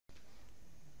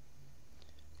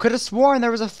Could have sworn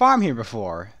there was a farm here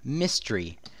before.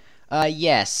 Mystery.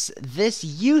 Yes, this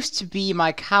used to be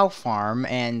my cow farm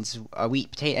and a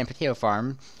wheat and potato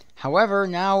farm. However,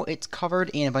 now it's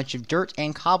covered in a bunch of dirt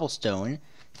and cobblestone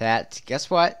that, guess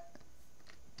what?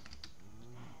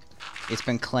 It's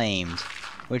been claimed.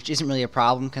 Which isn't really a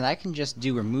problem, because I can just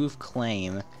do remove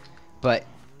claim. But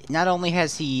not only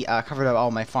has he covered up all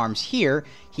my farms here,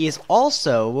 he has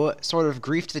also sort of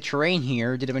griefed the terrain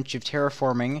here, did a bunch of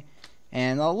terraforming,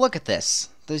 and look at this.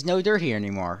 There's no dirt here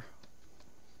anymore.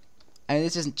 I mean,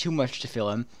 this isn't too much to fill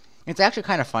in. It's actually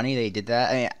kind of funny they did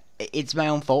that. I mean, it's my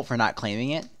own fault for not claiming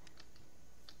it.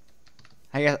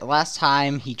 I guess last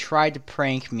time he tried to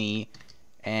prank me,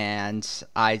 and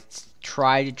I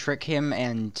tried to trick him,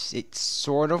 and it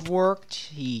sort of worked.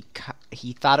 He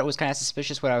thought it was kind of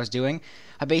suspicious what I was doing.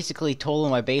 I basically told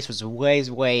him my base was way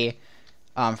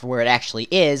for where it actually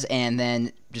is, and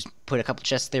then just put a couple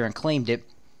chests there and claimed it.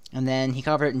 And then he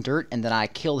covered it in dirt, and then I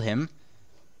killed him.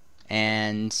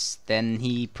 And then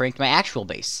he pranked my actual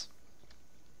base.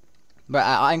 But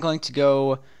I'm going to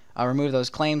go remove those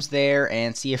claims there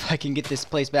and see if I can get this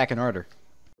place back in order.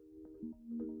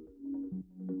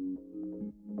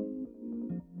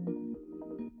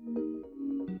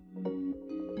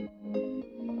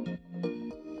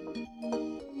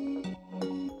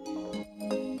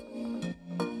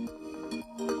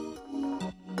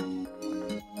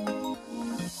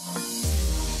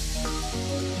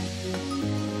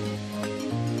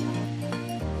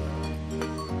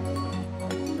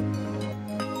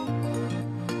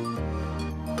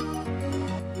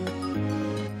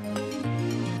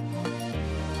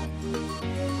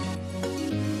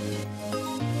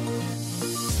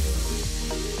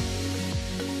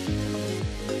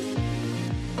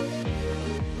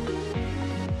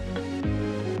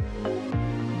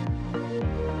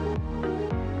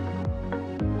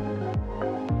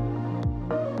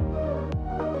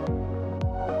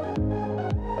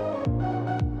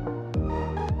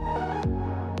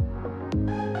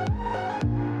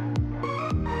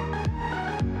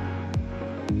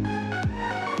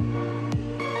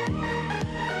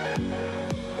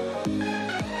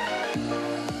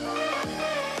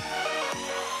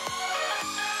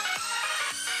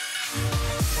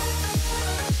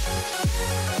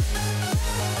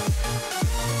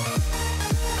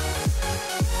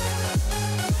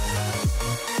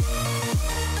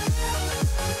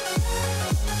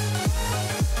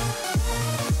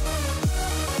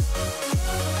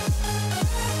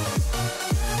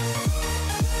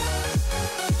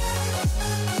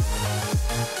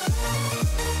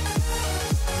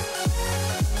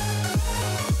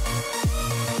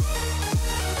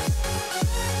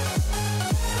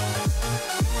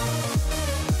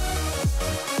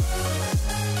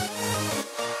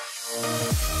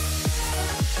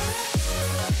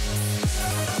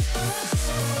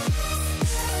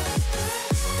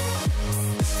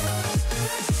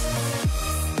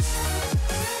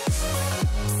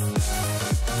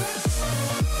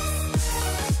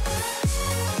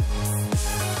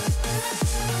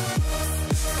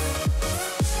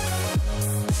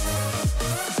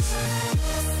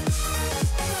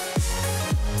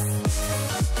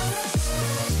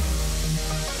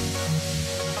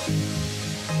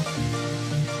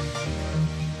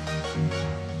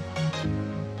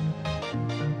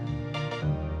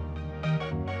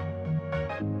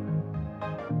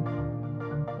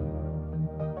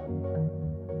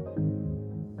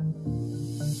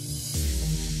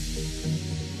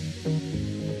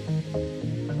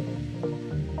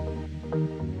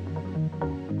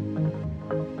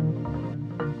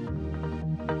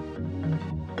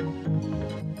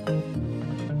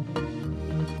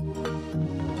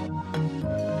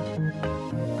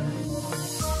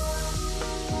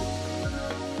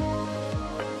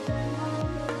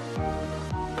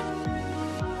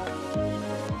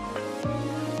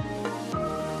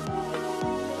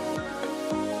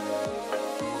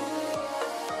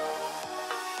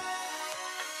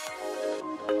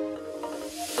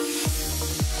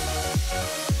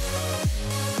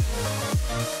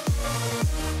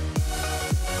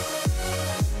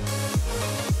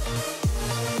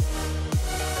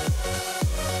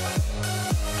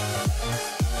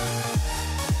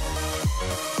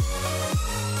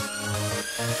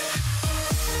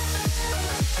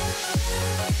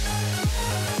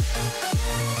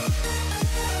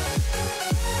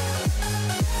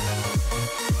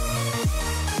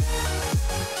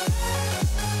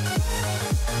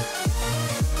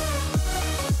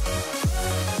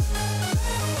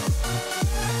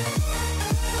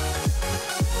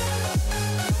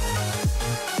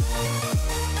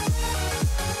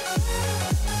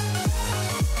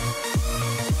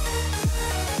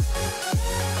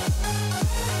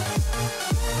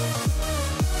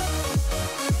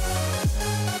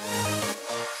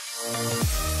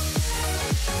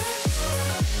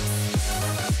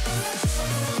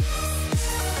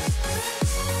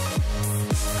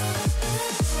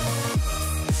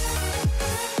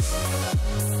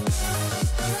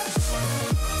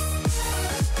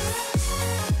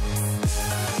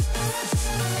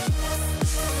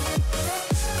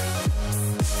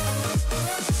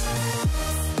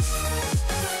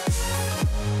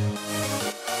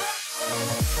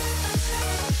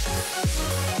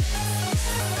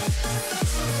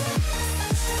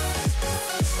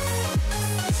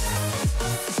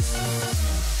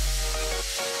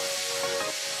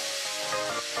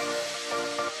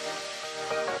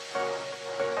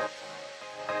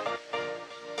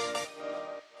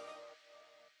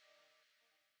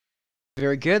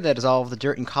 Very good. That is all of the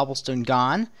dirt and cobblestone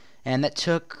gone. And that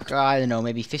took, I don't know,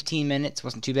 maybe 15 minutes.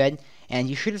 Wasn't too bad. And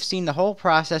you should have seen the whole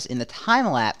process in the time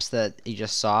lapse that you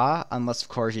just saw, unless, of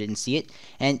course, you didn't see it.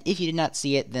 And if you did not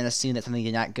see it, then assume that something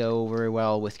did not go very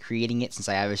well with creating it, since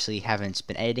I obviously haven't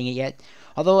been editing it yet.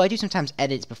 Although I do sometimes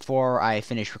edit before I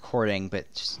finish recording,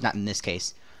 but just not in this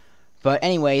case. But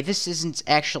anyway, this isn't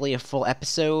actually a full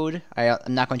episode. I'm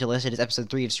not going to list it as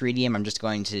episode 3 of Suritium. I'm just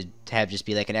going to have just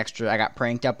be like an extra I got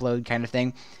pranked upload kind of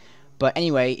thing. But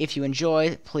anyway, if you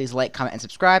enjoyed, please like, comment, and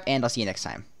subscribe, and I'll see you next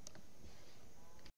time.